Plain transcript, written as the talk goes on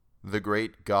The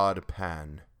Great God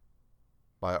Pan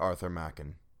by Arthur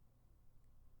Machen.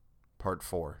 Part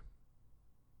 4.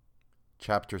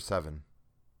 Chapter 7.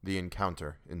 The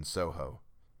Encounter in Soho.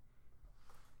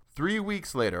 3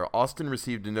 weeks later, Austin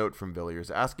received a note from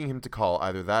Villiers asking him to call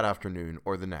either that afternoon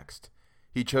or the next.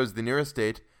 He chose the nearest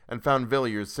date and found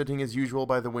Villiers sitting as usual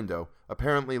by the window,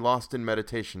 apparently lost in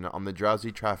meditation on the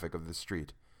drowsy traffic of the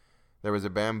street. There was a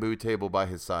bamboo table by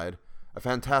his side, a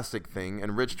fantastic thing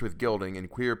enriched with gilding and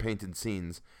queer painted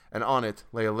scenes, and on it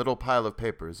lay a little pile of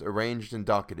papers, arranged and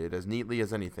docketed as neatly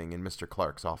as anything in Mr.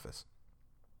 Clarke's office.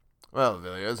 "Well,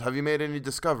 Villiers, have you made any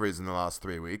discoveries in the last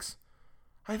 3 weeks?"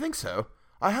 "I think so.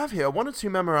 I have here 1 or 2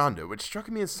 memoranda which struck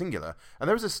me as singular, and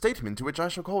there is a statement to which I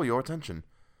shall call your attention."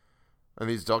 "And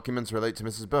these documents relate to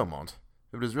Mrs. Beaumont?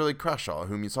 It was really Crashaw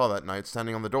whom you saw that night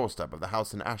standing on the doorstep of the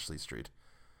house in Ashley Street."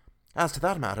 "As to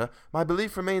that matter, my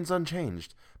belief remains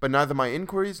unchanged, but neither my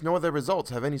inquiries nor their results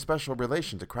have any special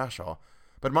relation to Crashaw.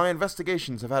 But my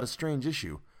investigations have had a strange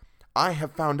issue. I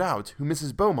have found out who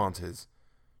Mrs. Beaumont is."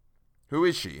 "Who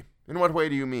is she? In what way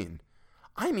do you mean?"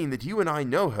 "I mean that you and I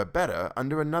know her better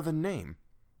under another name."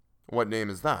 "What name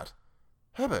is that?"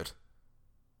 "Herbert."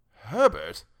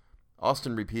 "Herbert?"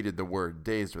 Austin repeated the word,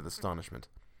 dazed with astonishment.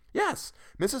 "Yes,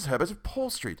 Mrs. Herbert of Paul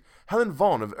Street, Helen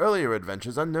Vaughan of earlier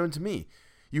adventures unknown to me.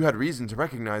 You had reason to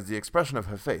recognize the expression of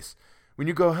her face. When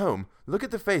you go home, look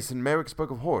at the face in Merrick's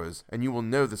Book of Horrors, and you will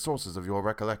know the sources of your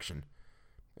recollection."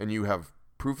 "And you have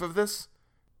proof of this?"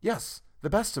 "Yes, the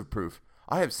best of proof.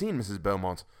 I have seen Mrs.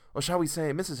 Beaumont, or shall we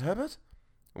say Mrs. Herbert?"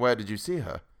 "Where did you see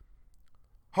her?"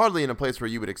 "Hardly in a place where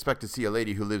you would expect to see a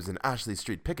lady who lives in Ashley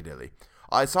Street, Piccadilly.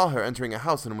 I saw her entering a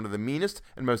house in one of the meanest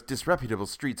and most disreputable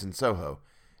streets in Soho.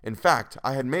 In fact,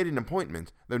 I had made an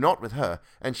appointment, though not with her,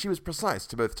 and she was precise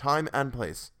to both time and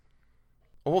place."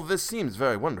 "All this seems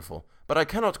very wonderful, but I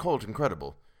cannot call it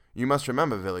incredible. You must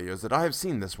remember, Villiers, that I have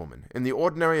seen this woman, in the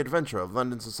ordinary adventure of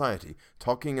London society,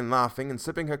 talking and laughing and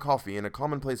sipping her coffee in a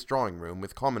commonplace drawing-room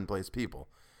with commonplace people.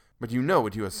 But you know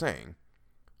what you are saying."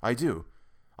 "I do.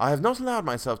 I have not allowed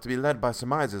myself to be led by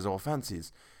surmises or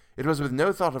fancies. It was with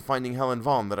no thought of finding Helen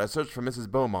Vaughan that I searched for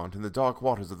Mrs. Beaumont in the dark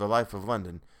waters of the life of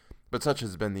London, but such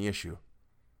has been the issue."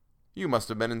 "You must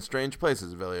have been in strange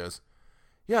places, Villiers."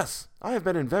 "Yes, I have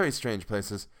been in very strange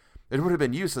places. It would have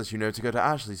been useless, you know, to go to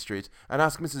Ashley Street and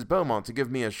ask Mrs. Beaumont to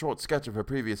give me a short sketch of her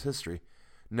previous history.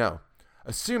 No.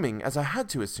 Assuming, as I had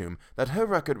to assume, that her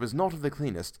record was not of the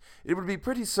cleanest, it would be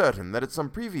pretty certain that at some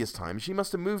previous time she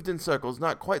must have moved in circles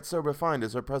not quite so refined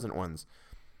as her present ones.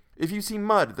 If you see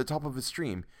mud at the top of a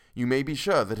stream, you may be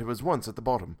sure that it was once at the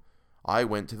bottom. I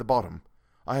went to the bottom.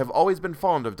 I have always been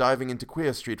fond of diving into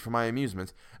Queer Street for my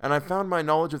amusement, and I found my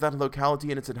knowledge of that locality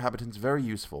and its inhabitants very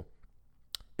useful.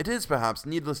 It is, perhaps,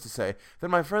 needless to say that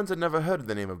my friends had never heard of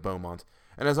the name of Beaumont,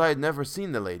 and as I had never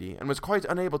seen the lady, and was quite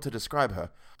unable to describe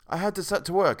her, I had to set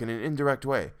to work in an indirect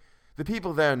way. The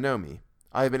people there know me.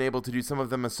 I have been able to do some of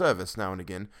them a service now and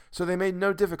again, so they made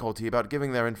no difficulty about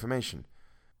giving their information.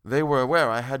 They were aware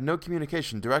I had no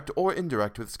communication, direct or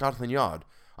indirect, with Scotland Yard.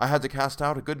 I had to cast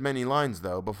out a good many lines,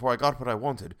 though, before I got what I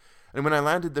wanted, and when I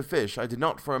landed the fish, I did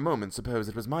not for a moment suppose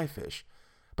it was my fish.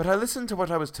 But I listened to what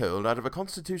I was told out of a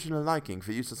constitutional liking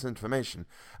for useless information,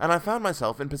 and I found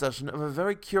myself in possession of a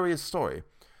very curious story,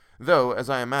 though,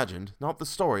 as I imagined, not the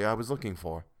story I was looking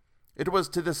for. It was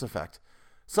to this effect.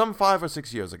 Some 5 or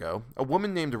 6 years ago, a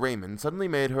woman named Raymond suddenly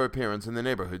made her appearance in the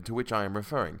neighborhood to which I am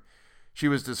referring. She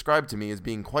was described to me as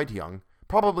being quite young,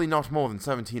 probably not more than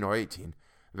 17 or 18,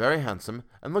 very handsome,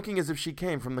 and looking as if she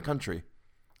came from the country.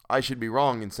 I should be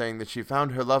wrong in saying that she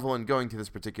found her level in going to this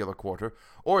particular quarter,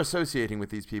 or associating with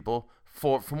these people,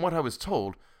 for, from what I was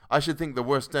told, I should think the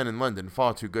worst den in London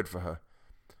far too good for her.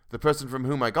 The person from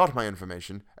whom I got my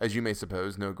information, as you may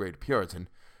suppose no great Puritan,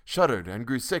 shuddered and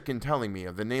grew sick in telling me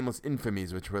of the nameless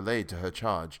infamies which were laid to her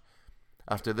charge.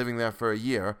 After living there for a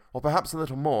year, or perhaps a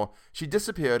little more, she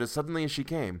disappeared as suddenly as she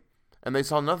came, and they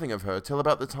saw nothing of her till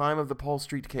about the time of the Paul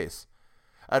Street case.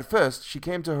 At first she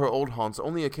came to her old haunts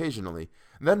only occasionally,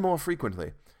 then more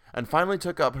frequently, and finally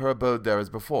took up her abode there as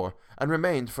before, and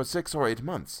remained for 6 or 8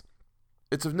 months.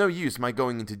 It's of no use my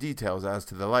going into details as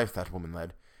to the life that woman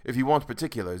led. If you want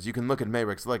particulars, you can look at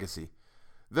Mayrick's Legacy.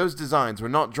 Those designs were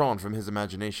not drawn from his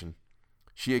imagination.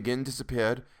 She again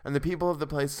disappeared, and the people of the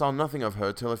place saw nothing of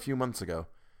her till a few months ago.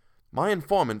 My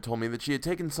informant told me that she had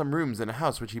taken some rooms in a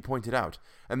house which he pointed out,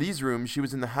 and these rooms she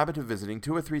was in the habit of visiting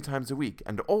 2 or 3 times a week,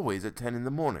 and always at 10 in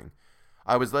the morning.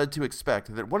 I was led to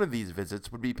expect that one of these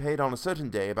visits would be paid on a certain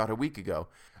day about a week ago,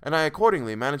 and I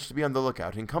accordingly managed to be on the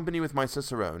lookout in company with my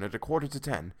cicerone at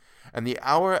 9:45, and the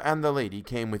hour and the lady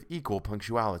came with equal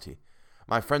punctuality.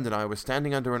 My friend and I were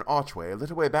standing under an archway a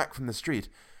little way back from the street,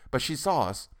 but she saw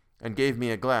us, and gave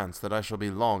me a glance that I shall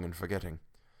be long in forgetting.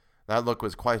 That look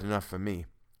was quite enough for me.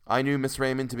 I knew Miss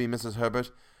Raymond to be Mrs.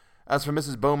 Herbert. As for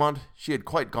Mrs. Beaumont, she had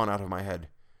quite gone out of my head.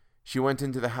 She went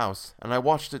into the house, and I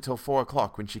watched it till 4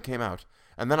 o'clock when she came out,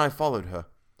 and then I followed her.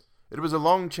 It was a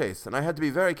long chase, and I had to be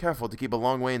very careful to keep a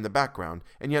long way in the background,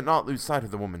 and yet not lose sight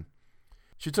of the woman.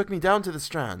 She took me down to the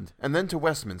Strand, and then to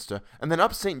Westminster, and then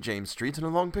up St. James Street and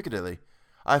along Piccadilly.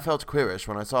 I felt queerish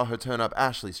when I saw her turn up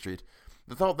Ashley Street.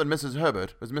 The thought that Mrs.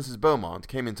 Herbert was Mrs. Beaumont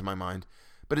came into my mind,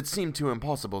 but it seemed too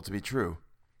impossible to be true.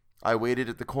 I waited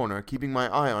at the corner, keeping my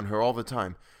eye on her all the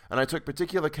time, and I took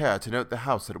particular care to note the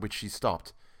house at which she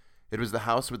stopped. It was the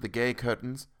house with the gay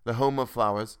curtains, the home of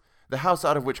flowers, the house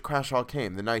out of which Crashaw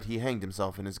came the night he hanged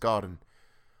himself in his garden.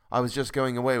 I was just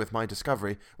going away with my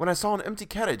discovery when I saw an empty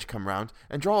carriage come round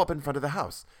and draw up in front of the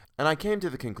house, and I came to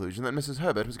the conclusion that Mrs.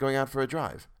 Herbert was going out for a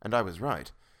drive, and I was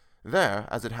right. There,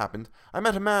 as it happened, I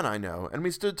met a man I know, and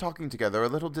we stood talking together a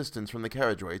little distance from the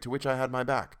carriageway to which I had my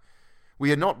back. We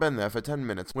had not been there for 10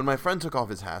 minutes when my friend took off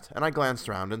his hat, and I glanced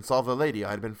round and saw the lady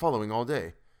I had been following all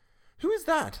day. "Who is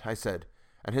that?" I said,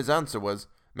 and his answer was,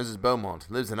 "Mrs.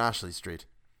 Beaumont lives in Ashley Street."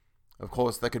 Of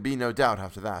course, there could be no doubt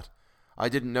after that. I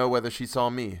didn't know whether she saw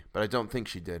me, but I don't think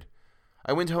she did.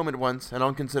 I went home at once, and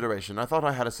on consideration, I thought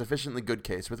I had a sufficiently good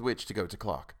case with which to go to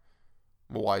Clarke.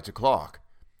 "Why to Clarke?"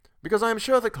 "Because I am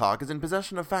sure that Clarke is in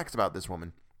possession of facts about this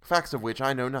woman, facts of which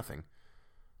I know nothing."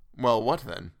 "Well, what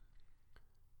then?"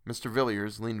 Mr.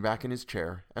 Villiers leaned back in his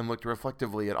chair and looked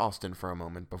reflectively at Austin for a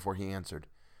moment before he answered.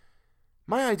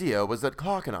 "My idea was that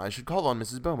Clarke and I should call on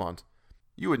Mrs. Beaumont."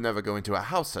 "You would never go into a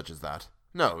house such as that."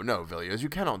 No, Villiers, you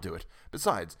cannot do it.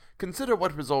 Besides, consider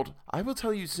what result—" "I will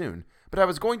tell you soon, but I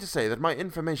was going to say that my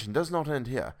information does not end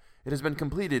here. It has been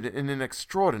completed in an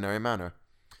extraordinary manner.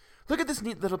 Look at this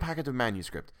neat little packet of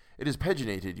manuscript. It is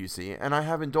paginated, you see, and I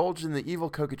have indulged in the evil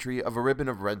coquetry of a ribbon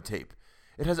of red tape.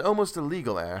 It has almost a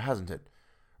legal air, hasn't it?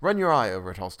 Run your eye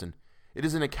over it, Austin. It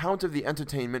is an account of the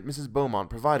entertainment Mrs. Beaumont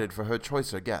provided for her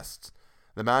choicer guests.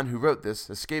 The man who wrote this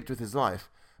escaped with his life,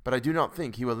 but I do not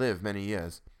think he will live many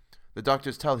years. The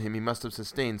doctors tell him he must have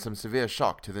sustained some severe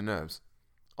shock to the nerves."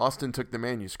 Austin took the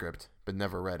manuscript, but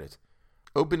never read it.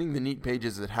 Opening the neat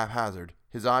pages at haphazard,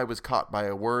 his eye was caught by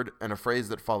a word and a phrase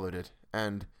that followed it,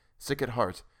 and, sick at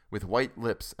heart, with white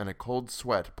lips and a cold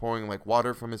sweat pouring like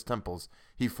water from his temples,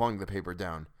 he flung the paper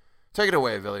down. "Take it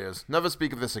away, Villiers. Never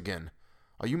speak of this again.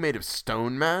 Are you made of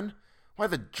stone, man? Why,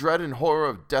 the dread and horror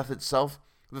of death itself,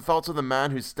 the thoughts of the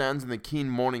man who stands in the keen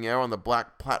morning air on the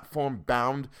black platform,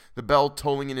 bound, the bell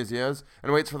tolling in his ears,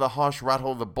 and waits for the harsh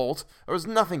rattle of the bolt, are as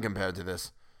nothing compared to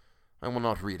this. I will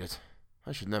not read it.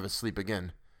 I should never sleep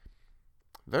again."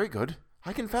 "Very good.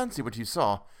 I can fancy what you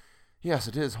saw. Yes,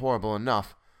 it is horrible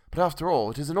enough. But after all,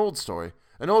 it is an old story,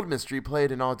 an old mystery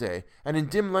played in our day, and in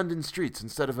dim London streets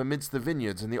instead of amidst the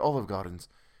vineyards and the olive gardens.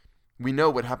 We know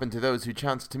what happened to those who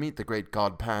chanced to meet the great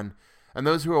god Pan, and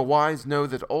those who are wise know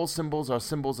that all symbols are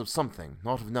symbols of something,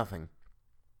 not of nothing.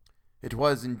 It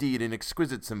was, indeed, an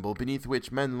exquisite symbol beneath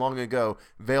which men long ago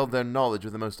veiled their knowledge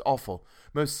of the most awful,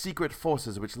 most secret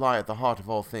forces which lie at the heart of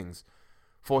all things,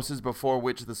 forces before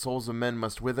which the souls of men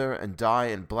must wither and die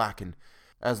and blacken,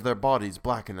 as their bodies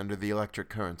blacken under the electric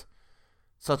current.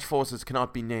 Such forces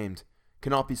cannot be named,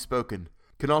 cannot be spoken,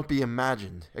 cannot be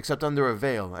imagined, except under a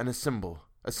veil and a symbol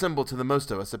to the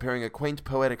most of us appearing a quaint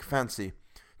poetic fancy,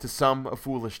 to some a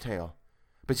foolish tale.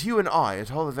 But you and I,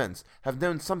 at all events, have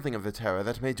known something of the terror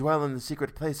that may dwell in the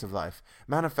secret place of life,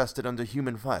 manifested under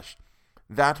human flesh,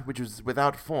 that which is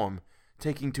without form,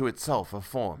 taking to itself a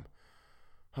form.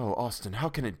 Oh, Austin, how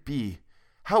can it be?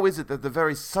 How is it that the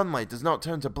very sunlight does not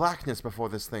turn to blackness before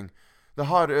this thing, the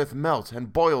hard earth melt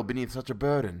and boil beneath such a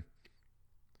burden?"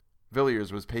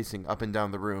 Villiers was pacing up and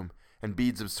down the room, and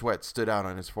beads of sweat stood out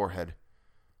on his forehead.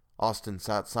 Austin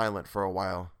sat silent for a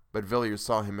while, but Villiers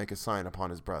saw him make a sign upon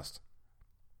his breast.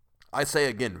 "I say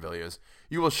again, Villiers,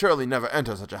 you will surely never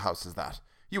enter such a house as that.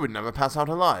 You would never pass out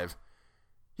alive."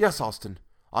 "Yes, Austin,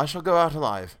 I shall go out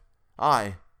alive.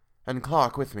 I, and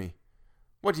Clarke with me."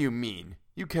 "What do you mean?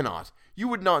 You cannot. You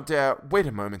would not dare— Wait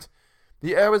a moment.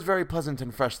 The air was very pleasant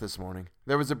and fresh this morning.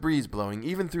 There was a breeze blowing,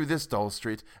 even through this dull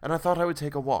street, and I thought I would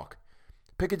take a walk.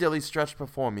 Piccadilly stretched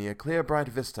before me, a clear bright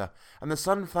vista, and the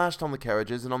sun flashed on the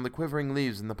carriages and on the quivering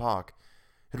leaves in the park.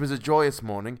 It was a joyous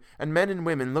morning, and men and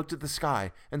women looked at the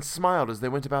sky, and smiled as they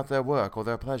went about their work or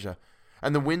their pleasure,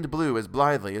 and the wind blew as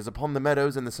blithely as upon the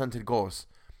meadows and the scented gorse.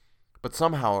 But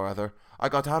somehow or other, I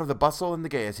got out of the bustle and the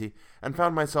gaiety, and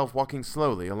found myself walking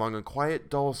slowly along a quiet,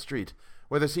 dull street,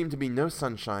 where there seemed to be no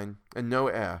sunshine and no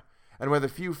air, and where the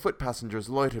few foot-passengers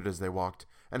loitered as they walked,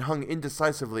 and hung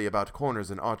indecisively about corners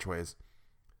and archways.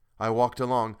 I walked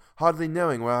along, hardly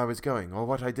knowing where I was going or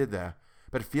what I did there,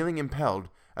 but feeling impelled,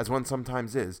 as one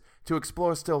sometimes is, to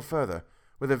explore still further,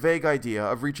 with a vague idea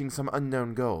of reaching some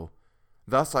unknown goal.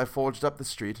 Thus I forged up the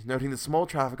street, noting the small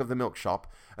traffic of the milk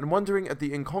shop, and wondering at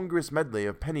the incongruous medley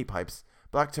of penny pipes,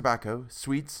 black tobacco,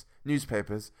 sweets,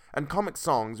 newspapers, and comic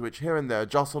songs which here and there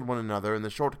jostled one another in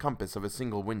the short compass of a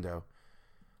single window.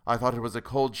 I thought it was a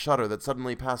cold shudder that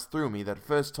suddenly passed through me that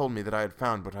first told me that I had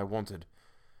found what I wanted.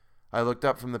 I looked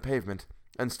up from the pavement,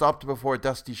 and stopped before a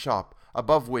dusty shop,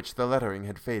 above which the lettering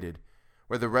had faded,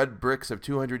 where the red bricks of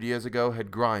 200 years ago had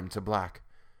grimed to black,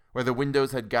 where the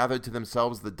windows had gathered to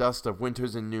themselves the dust of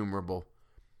winters innumerable.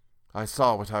 I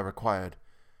saw what I required,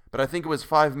 but I think it was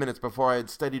 5 minutes before I had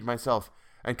steadied myself,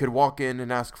 and could walk in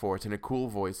and ask for it in a cool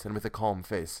voice and with a calm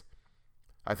face.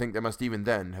 I think there must even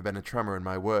then have been a tremor in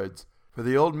my words, for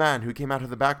the old man who came out of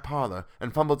the back parlor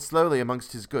and fumbled slowly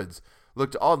amongst his goods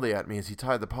looked oddly at me as he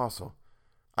tied the parcel.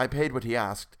 I paid what he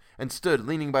asked, and stood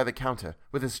leaning by the counter,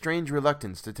 with a strange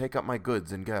reluctance to take up my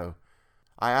goods and go.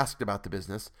 I asked about the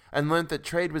business, and learnt that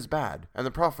trade was bad, and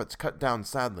the profits cut down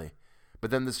sadly.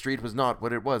 But then the street was not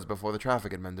what it was before the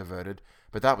traffic had been diverted,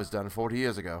 but that was done 40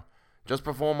 years ago. Just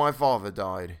before my father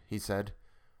died, he said.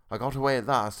 I got away at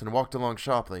last, and walked along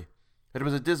sharply. It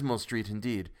was a dismal street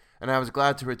indeed, and I was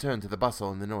glad to return to the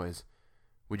bustle and the noise.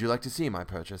 Would you like to see my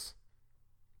purchase?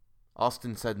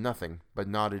 Austin said nothing, but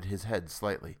nodded his head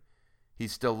slightly. He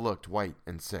still looked white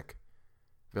and sick.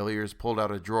 Villiers pulled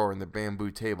out a drawer in the bamboo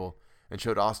table, and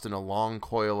showed Austin a long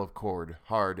coil of cord,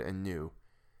 hard and new,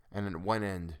 and at one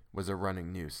end was a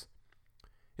running noose.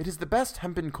 "It is the best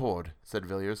hempen cord," said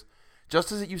Villiers,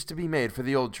 "just as it used to be made for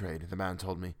the old trade," the man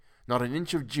told me. "Not an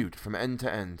inch of jute from end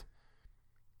to end."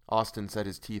 Austin set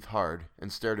his teeth hard,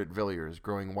 and stared at Villiers,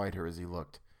 growing whiter as he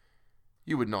looked.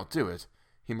 "You would not do it,"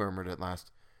 he murmured at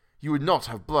last. "You would not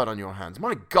have blood on your hands.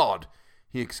 My God!"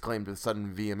 he exclaimed with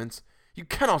sudden vehemence. "You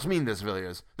cannot mean this,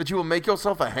 Villiers, that you will make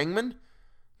yourself a hangman?"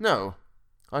 "No.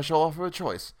 I shall offer a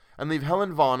choice, and leave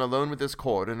Helen Vaughan alone with this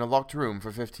cord in a locked room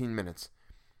for 15 minutes.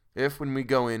 If, when we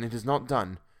go in, it is not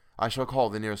done, I shall call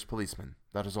the nearest policeman.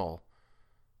 That is all.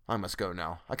 I must go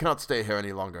now. I cannot stay here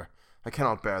any longer. I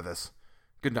cannot bear this.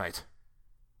 Good night."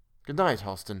 "Good night,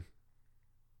 Austin."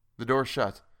 The door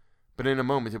shut, but in a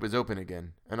moment it was open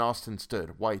again, and Austin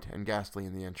stood, white and ghastly,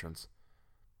 in the entrance.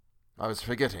 "I was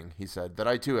forgetting," he said, "that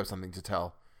I too have something to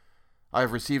tell. I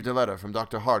have received a letter from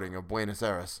Dr. Harding of Buenos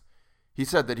Aires. He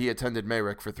said that he attended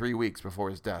Mayrick for 3 weeks before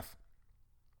his death."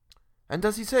 "And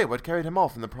does he say what carried him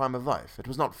off in the prime of life? It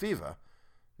was not fever?"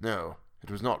 "No, it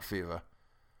was not fever.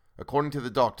 According to the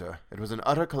doctor, it was an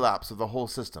utter collapse of the whole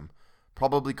system,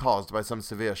 probably caused by some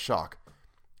severe shock.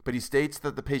 But he states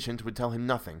that the patient would tell him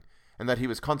nothing, and that he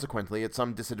was consequently at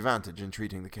some disadvantage in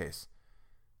treating the case."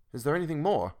 "Is there anything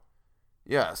more?"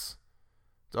 "Yes.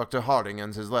 Dr. Harding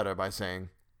ends his letter by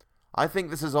saying, 'I think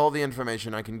this is all the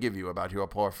information I can give you about your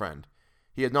poor friend.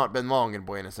 He had not been long in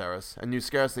Buenos Aires, and knew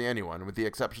scarcely anyone, with the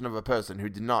exception of a person who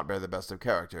did not bear the best of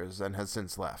characters, and has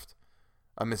since left.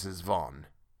 A Mrs. Vaughan.'"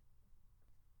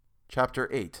 Chapter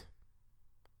 8.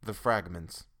 The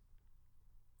Fragments.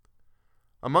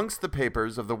 Amongst the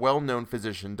papers of the well-known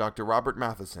physician Dr. Robert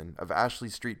Matheson of Ashley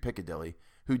Street, Piccadilly,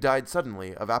 who died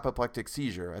suddenly of apoplectic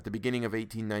seizure at the beginning of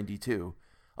 1892,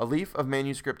 a leaf of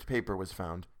manuscript paper was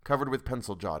found, covered with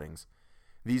pencil jottings.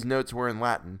 These notes were in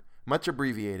Latin, much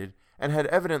abbreviated, and had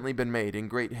evidently been made in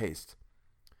great haste.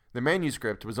 The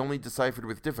manuscript was only deciphered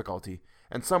with difficulty,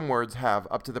 and some words have,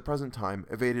 up to the present time,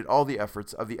 evaded all the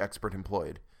efforts of the expert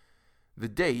employed. The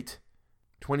date,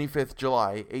 25th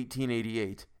July,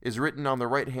 1888, is written on the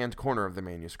right-hand corner of the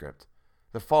manuscript.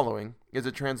 The following is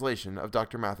a translation of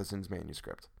Dr. Matheson's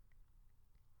manuscript.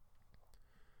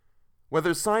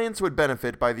 Whether science would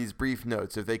benefit by these brief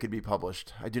notes if they could be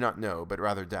published, I do not know, but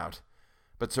rather doubt.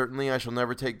 But certainly I shall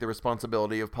never take the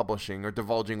responsibility of publishing or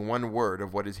divulging one word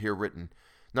of what is here written,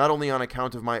 not only on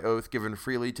account of my oath given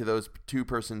freely to those 2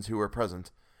 persons who were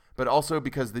present, but also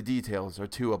because the details are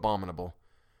too abominable.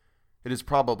 It is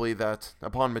probably that,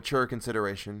 upon mature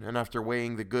consideration, and after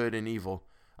weighing the good and evil,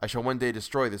 I shall one day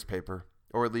destroy this paper,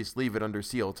 or at least leave it under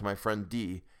seal to my friend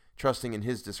D., trusting in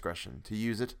his discretion to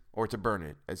use it or to burn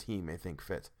it as he may think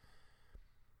fit.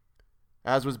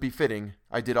 As was befitting,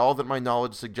 I did all that my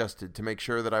knowledge suggested to make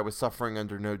sure that I was suffering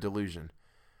under no delusion.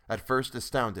 At first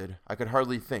astounded, I could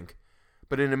hardly think,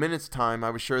 but in a minute's time I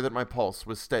was sure that my pulse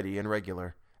was steady and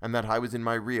regular, and that I was in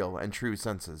my real and true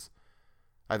senses.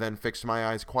 I then fixed my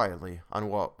eyes quietly on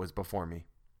what was before me.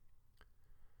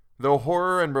 Though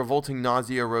horror and revolting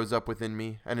nausea rose up within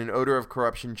me, and an odor of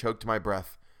corruption choked my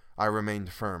breath, I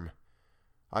remained firm.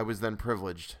 I was then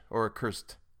privileged, or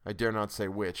accursed, I dare not say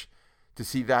which, to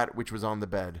see that which was on the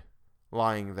bed,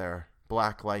 lying there,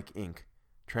 black like ink,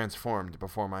 transformed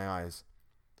before my eyes.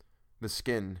 The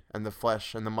skin, and the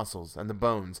flesh, and the muscles, and the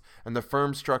bones, and the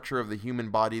firm structure of the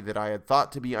human body that I had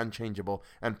thought to be unchangeable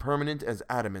and permanent as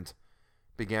adamant,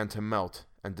 began to melt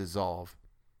and dissolve.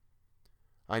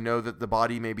 I know that the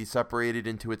body may be separated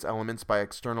into its elements by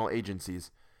external agencies,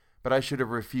 but I should have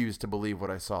refused to believe what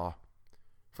I saw.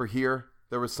 For here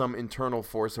there was some internal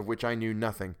force of which I knew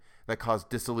nothing that caused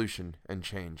dissolution and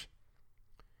change.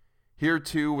 Here,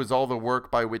 too, was all the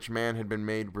work by which man had been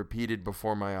made repeated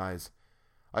before my eyes.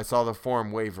 I saw the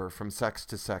form waver from sex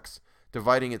to sex,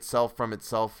 dividing itself from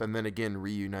itself and then again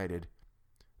reunited.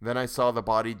 Then I saw the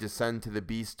body descend to the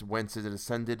beast whence it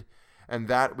ascended, and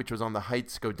that which was on the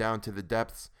heights go down to the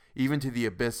depths, even to the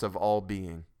abyss of all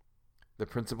being. The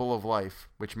principle of life,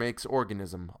 which makes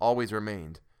organism, always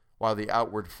remained, while the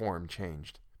outward form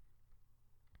changed.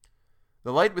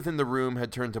 The light within the room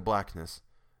had turned to blackness,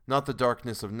 not the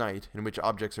darkness of night, in which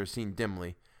objects are seen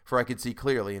dimly, for I could see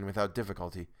clearly and without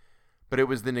difficulty, but it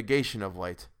was the negation of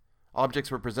light.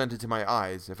 Objects were presented to my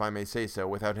eyes, if I may say so,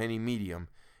 without any medium,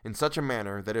 in such a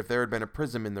manner that if there had been a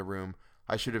prism in the room,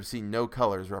 I should have seen no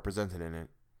colors represented in it.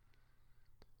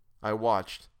 I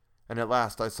watched, and at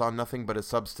last I saw nothing but a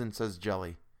substance as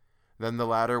jelly. Then the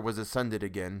ladder was ascended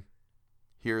again.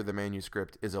 Here the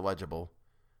manuscript is illegible.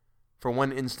 For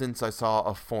one instant I saw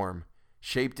a form,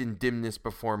 shaped in dimness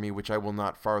before me, which I will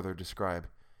not farther describe.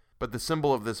 But the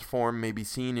symbol of this form may be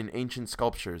seen in ancient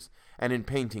sculptures and in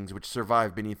paintings which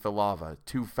survive beneath the lava,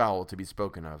 too foul to be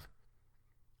spoken of.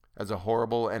 As a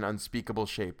horrible and unspeakable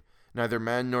shape, neither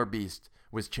man nor beast,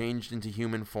 was changed into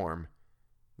human form,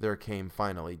 there came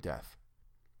finally death.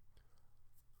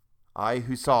 I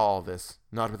who saw all this,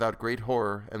 not without great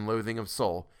horror and loathing of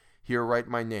soul, here write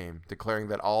my name, declaring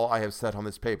that all I have said on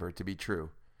this paper to be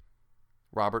true.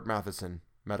 Robert Matheson,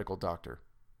 Medical Doctor.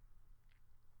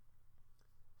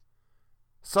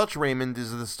 Such, Raymond,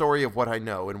 is the story of what I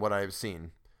know and what I have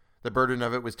seen. The burden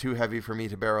of it was too heavy for me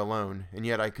to bear alone, and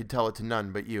yet I could tell it to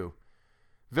none but you.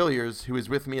 Villiers, who was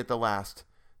with me at the last,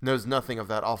 knows nothing of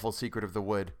that awful secret of the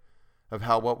wood, of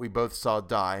how what we both saw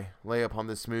die lay upon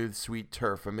the smooth, sweet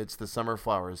turf amidst the summer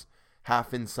flowers,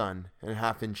 half in sun and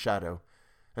half in shadow,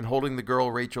 and holding the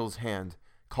girl Rachel's hand,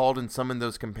 called and summoned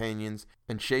those companions,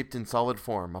 and shaped in solid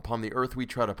form upon the earth we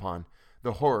tread upon,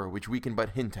 the horror which we can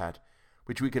but hint at,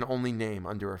 which we can only name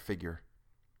under a figure.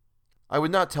 I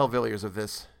would not tell Villiers of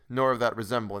this, nor of that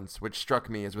resemblance which struck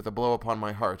me as with a blow upon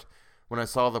my heart when I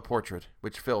saw the portrait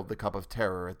which filled the cup of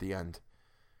terror at the end.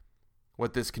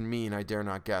 What this can mean I dare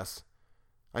not guess.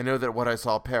 I know that what I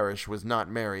saw perish was not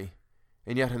Mary,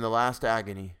 and yet in the last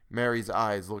agony Mary's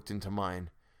eyes looked into mine.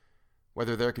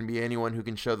 Whether there can be anyone who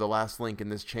can show the last link in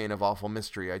this chain of awful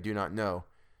mystery I do not know,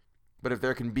 but if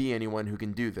there can be anyone who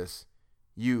can do this,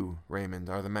 you, Raymond,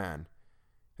 are the man,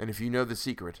 and if you know the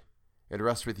secret, it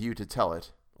rests with you to tell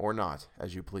it, or not,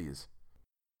 as you please.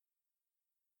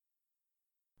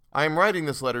 I am writing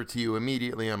this letter to you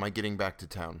immediately on my getting back to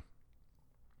town.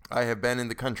 I have been in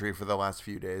the country for the last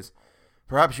few days.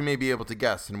 Perhaps you may be able to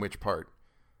guess in which part.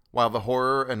 While the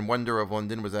horror and wonder of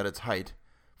London was at its height,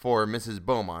 for Mrs.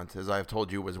 Beaumont, as I have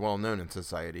told you, was well known in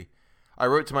society, I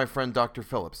wrote to my friend Dr.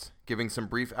 Phillips, giving some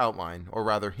brief outline, or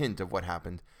rather hint of what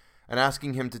happened, and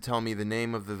asking him to tell me the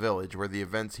name of the village where the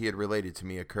events he had related to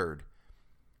me occurred.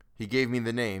 He gave me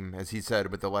the name, as he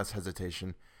said with the less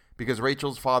hesitation, because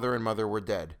Rachel's father and mother were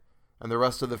dead, and the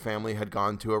rest of the family had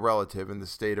gone to a relative in the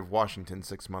state of Washington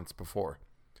 6 months before.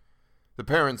 The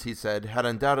parents, he said, had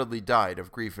undoubtedly died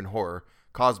of grief and horror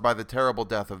caused by the terrible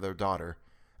death of their daughter,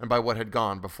 and by what had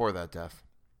gone before that death.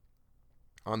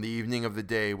 On the evening of the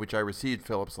day which I received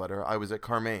Phillips' letter, I was at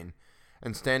Carmaine,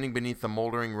 and standing beneath the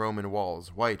moldering Roman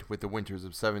walls, white with the winters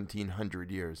of 1700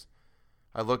 years.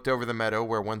 I looked over the meadow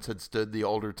where once had stood the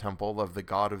older temple of the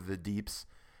god of the deeps,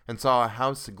 and saw a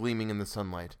house gleaming in the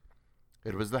sunlight.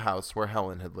 It was the house where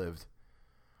Helen had lived.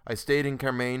 I stayed in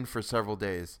Carmaine for several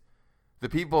days. The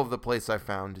people of the place, I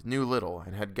found, knew little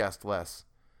and had guessed less.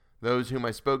 Those whom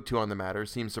I spoke to on the matter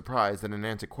seemed surprised that an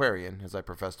antiquarian, as I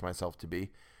professed myself to be,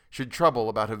 should trouble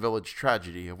about a village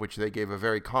tragedy of which they gave a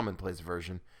very commonplace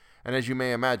version, and as you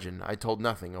may imagine, I told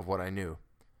nothing of what I knew.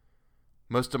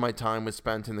 Most of my time was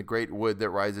spent in the great wood that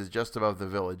rises just above the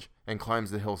village and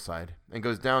climbs the hillside, and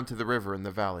goes down to the river in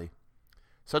the valley.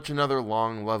 Such another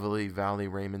long, lovely valley,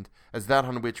 Raymond, as that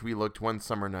on which we looked one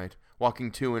summer night,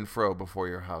 walking to and fro before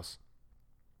your house.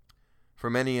 For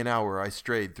many an hour I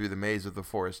strayed through the maze of the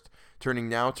forest, turning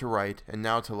now to right and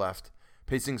now to left,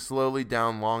 pacing slowly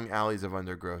down long alleys of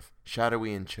undergrowth,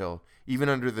 shadowy and chill, even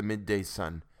under the midday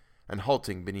sun, and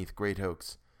halting beneath great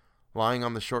oaks, lying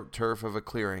on the short turf of a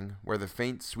clearing, where the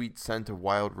faint, sweet scent of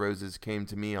wild roses came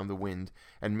to me on the wind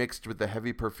and mixed with the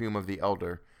heavy perfume of the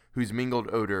elder, whose mingled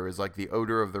odor is like the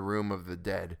odor of the room of the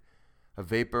dead, a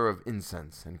vapor of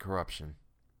incense and corruption.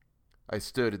 I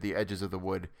stood at the edges of the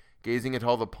wood, gazing at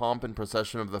all the pomp and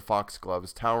procession of the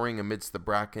foxgloves towering amidst the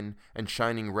bracken and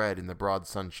shining red in the broad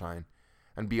sunshine,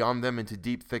 and beyond them into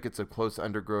deep thickets of close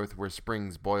undergrowth where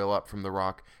springs boil up from the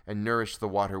rock and nourish the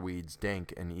water weeds,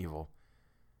 dank and evil.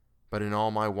 But in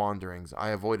all my wanderings I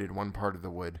avoided one part of the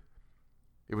wood.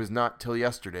 It was not till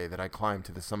yesterday that I climbed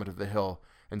to the summit of the hill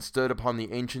and stood upon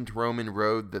the ancient Roman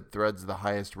road that threads the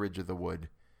highest ridge of the wood.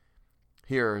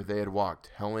 Here they had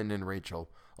walked, Helen and Rachel,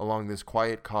 along this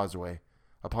quiet causeway,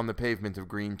 upon the pavement of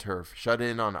green turf, shut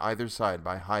in on either side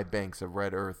by high banks of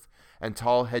red earth and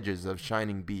tall hedges of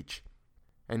shining beech.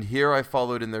 And here I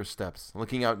followed in their steps,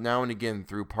 looking out now and again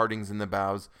through partings in the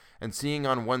boughs, and seeing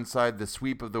on one side the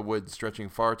sweep of the wood stretching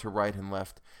far to right and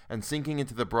left, and sinking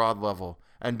into the broad level,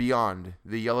 and beyond,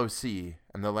 the yellow sea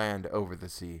and the land over the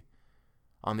sea.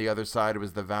 On the other side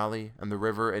was the valley, and the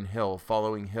river and hill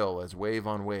following hill as wave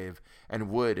on wave, and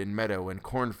wood and meadow and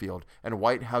cornfield, and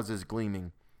white houses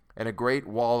gleaming, and a great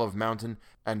wall of mountain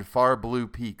and far blue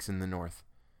peaks in the north.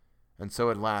 And so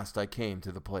at last I came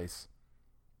to the place.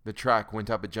 The track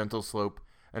went up a gentle slope,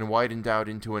 and widened out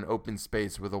into an open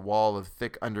space with a wall of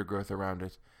thick undergrowth around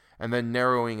it, and then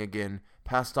narrowing again,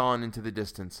 passed on into the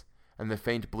distance, and the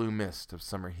faint blue mist of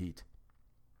summer heat.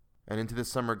 And into the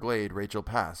summer glade Rachel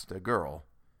passed, a girl,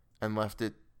 and left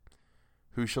it,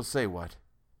 who shall say what?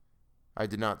 I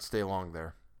did not stay long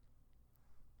there.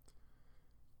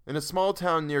 In a small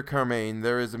town near Carmaine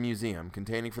there is a museum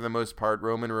containing for the most part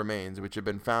Roman remains which have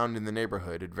been found in the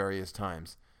neighborhood at various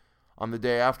times. On the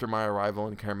day after my arrival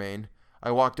in Carmaine,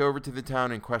 I walked over to the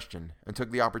town in question and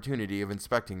took the opportunity of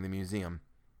inspecting the museum.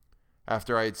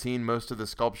 After I had seen most of the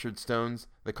sculptured stones,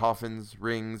 the coffins,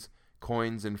 rings,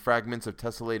 coins, and fragments of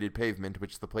tessellated pavement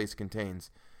which the place contains,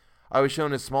 I was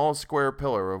shown a small square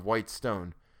pillar of white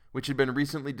stone, which had been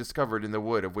recently discovered in the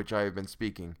wood of which I have been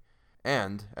speaking,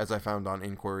 and, as I found on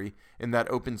inquiry, in that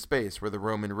open space where the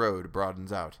Roman road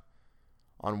broadens out.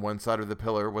 On one side of the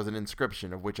pillar was an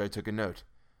inscription of which I took a note.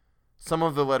 Some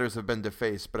of the letters have been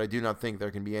defaced, but I do not think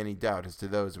there can be any doubt as to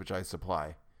those which I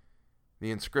supply. The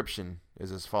inscription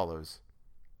is as follows: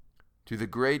 To the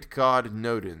great god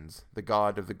Nodens, the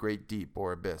god of the great deep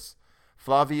or abyss,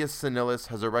 Flavius Senilius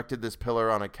has erected this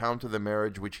pillar on account of the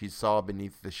marriage which he saw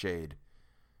beneath the shade.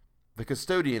 The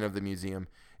custodian of the museum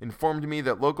informed me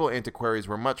that local antiquaries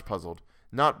were much puzzled,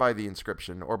 not by the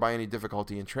inscription or by any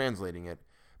difficulty in translating it,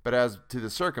 but as to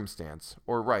the circumstance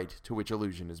or rite to which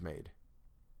allusion is made.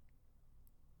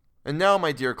 And now,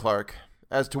 my dear Clarke,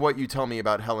 as to what you tell me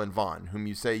about Helen Vaughan, whom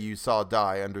you say you saw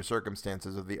die under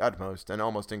circumstances of the utmost and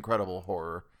almost incredible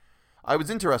horror. I was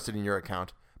interested in your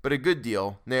account, but a good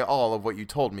deal, nay all of what you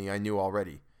told me I knew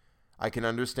already. I can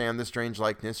understand the strange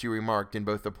likeness you remarked in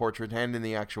both the portrait and in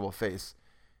the actual face.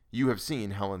 You have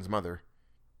seen Helen's mother.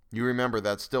 You remember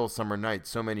that still summer night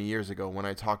so many years ago when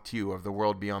I talked to you of the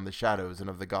world beyond the shadows and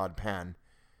of the god Pan.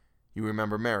 You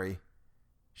remember Mary.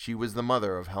 She was the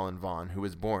mother of Helen Vaughan, who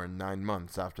was born 9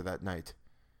 months after that night.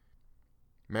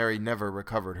 Mary never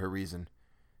recovered her reason.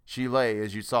 She lay,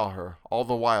 as you saw her, all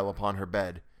the while upon her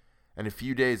bed, and a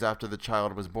few days after the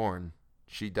child was born,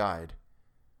 she died.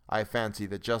 I fancy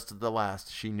that just at the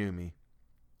last she knew me.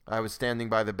 I was standing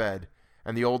by the bed,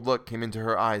 and the old look came into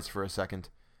her eyes for a second,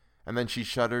 and then she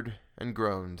shuddered and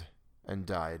groaned and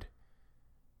died.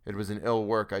 It was an ill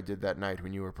work I did that night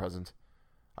when you were present.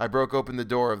 I broke open the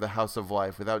door of the house of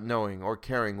life without knowing or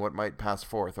caring what might pass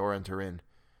forth or enter in.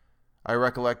 I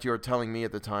recollect your telling me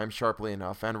at the time, sharply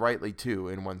enough, and rightly too,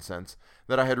 in one sense,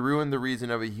 that I had ruined the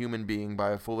reason of a human being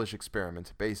by a foolish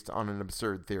experiment, based on an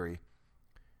absurd theory.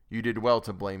 You did well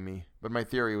to blame me, but my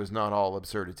theory was not all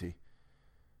absurdity.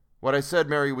 What I said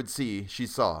Mary would see, she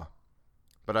saw,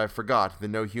 but I forgot that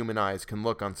no human eyes can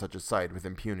look on such a sight with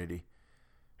impunity.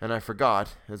 And I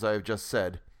forgot, as I have just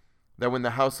said, that when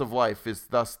the house of life is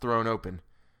thus thrown open,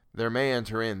 there may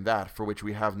enter in that for which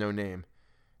we have no name,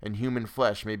 and human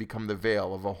flesh may become the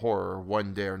veil of a horror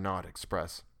one dare not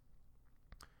express.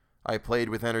 I played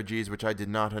with energies which I did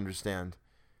not understand.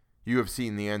 You have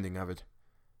seen the ending of it.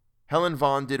 Helen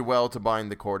Vaughan did well to bind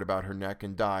the cord about her neck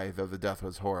and die, though the death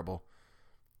was horrible.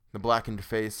 The blackened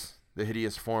face, the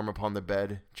hideous form upon the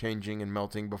bed, changing and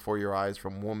melting before your eyes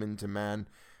from woman to man,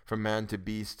 from man to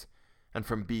beast, and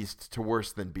from beast to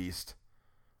worse than beast.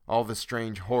 All the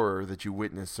strange horror that you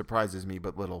witnessed surprises me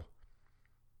but little.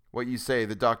 What you say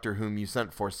the doctor whom you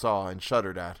sent for saw and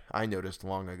shuddered at, I noticed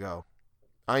long ago.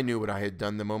 I knew what I had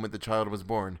done the moment the child was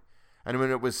born, and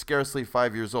when it was scarcely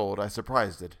 5 years old, I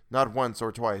surprised it, not once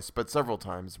or twice, but several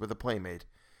times, with a playmate.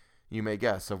 You may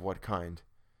guess of what kind.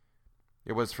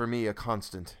 It was for me a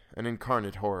constant, an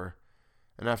incarnate horror,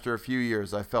 and after a few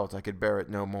years I felt I could bear it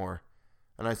no more,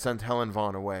 and I sent Helen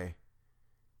Vaughn away.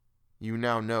 You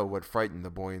now know what frightened the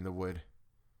boy in the wood.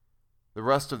 The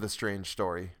rest of the strange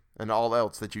story, and all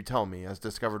else that you tell me as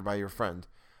discovered by your friend,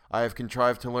 I have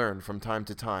contrived to learn from time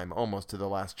to time, almost to the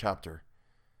last chapter.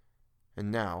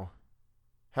 And now,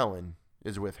 Helen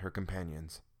is with her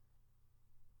companions.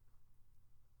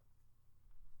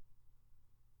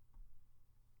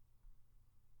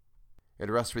 It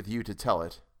rests with you to tell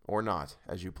it, or not,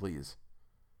 as you please.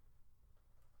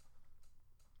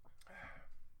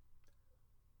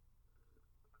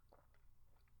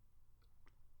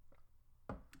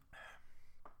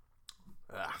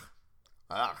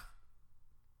 Ugh.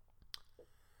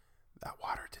 That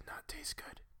water did not taste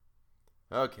good.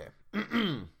 Okay.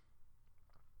 I'm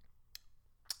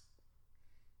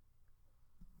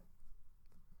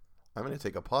going to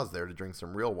take a pause there to drink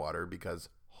some real water because,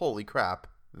 holy crap,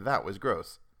 that was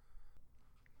gross.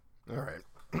 Alright.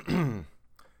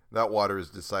 That water is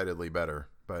decidedly better,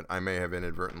 but I may have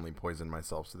inadvertently poisoned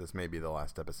myself, so this may be the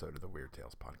last episode of the Weird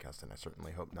Tales podcast, and I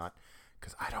certainly hope not,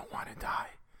 because I don't want to die.